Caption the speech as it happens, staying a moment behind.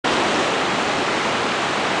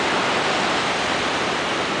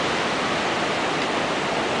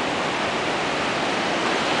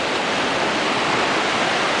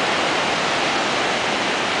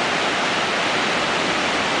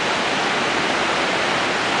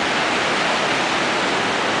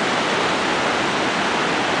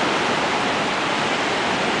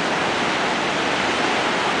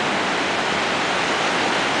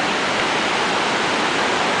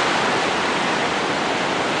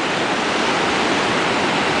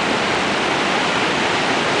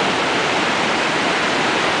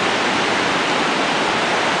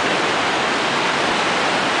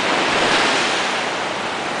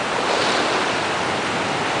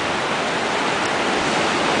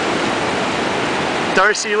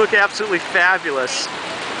Darcee, you look absolutely fabulous.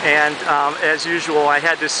 And as usual, I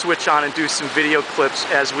had to switch on and do some video clips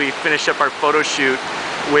as we finish up our photo shoot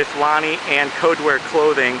with Lonnie and Codewear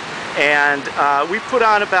Clothing. And we put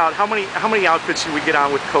on about, how many outfits did we get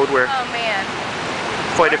on with Codewear? Oh man.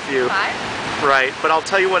 Quite a few. 5? Right, but I'll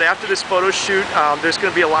tell you what, after this photo shoot, there's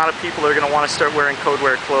going to be a lot of people that are going to want to start wearing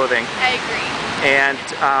Codewear Clothing. I agree. And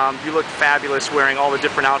you look fabulous wearing all the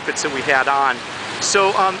different outfits that we had on.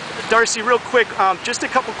 So, Darcee, real quick, just a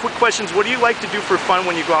couple quick questions. What do you like to do for fun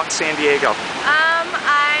when you go out in San Diego? I'm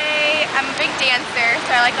a big dancer,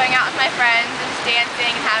 so I like going out with my friends and just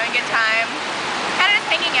dancing and having a good time. Kind of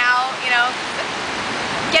just hanging out, you know.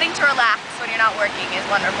 Getting to relax when you're not working is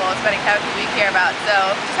wonderful, spending time with people you care about.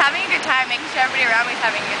 So just having a good time, making sure everybody around me is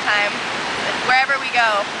having a good time. Wherever we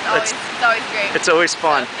go, it's always great. It's always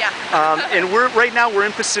fun. So, yeah. And right now we're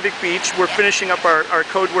in Pacific Beach. We're finishing up our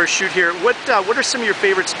Codewear shoot here. What are some of your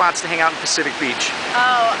favorite spots to hang out in Pacific Beach?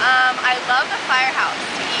 Oh, I love the Firehouse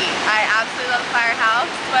to eat. I absolutely love the Firehouse.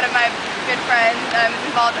 One of my good friends is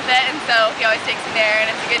involved with it, and so he always takes me there, and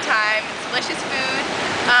it's a good time. It's delicious food.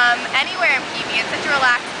 Anywhere in PB, it's such a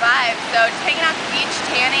relaxed vibe. So just hanging out at the beach,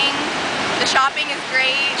 tanning. The shopping is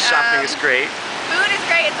great. Shopping is great. Food is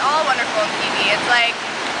great. It's all wonderful in PB. It's like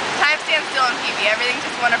time stands still in PB. Everything's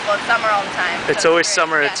just wonderful. It's summer all the time. It's always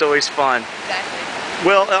summer. It's always fun. Exactly.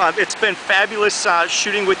 Well, it's been fabulous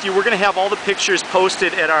shooting with you. We're going to have all the pictures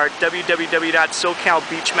posted at our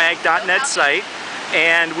www.socalbeachmag.net site,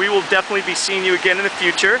 and we will definitely be seeing you again in the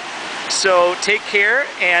future. So take care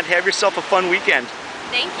and have yourself a fun weekend.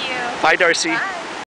 Thank you. Bye, Darcee. Bye.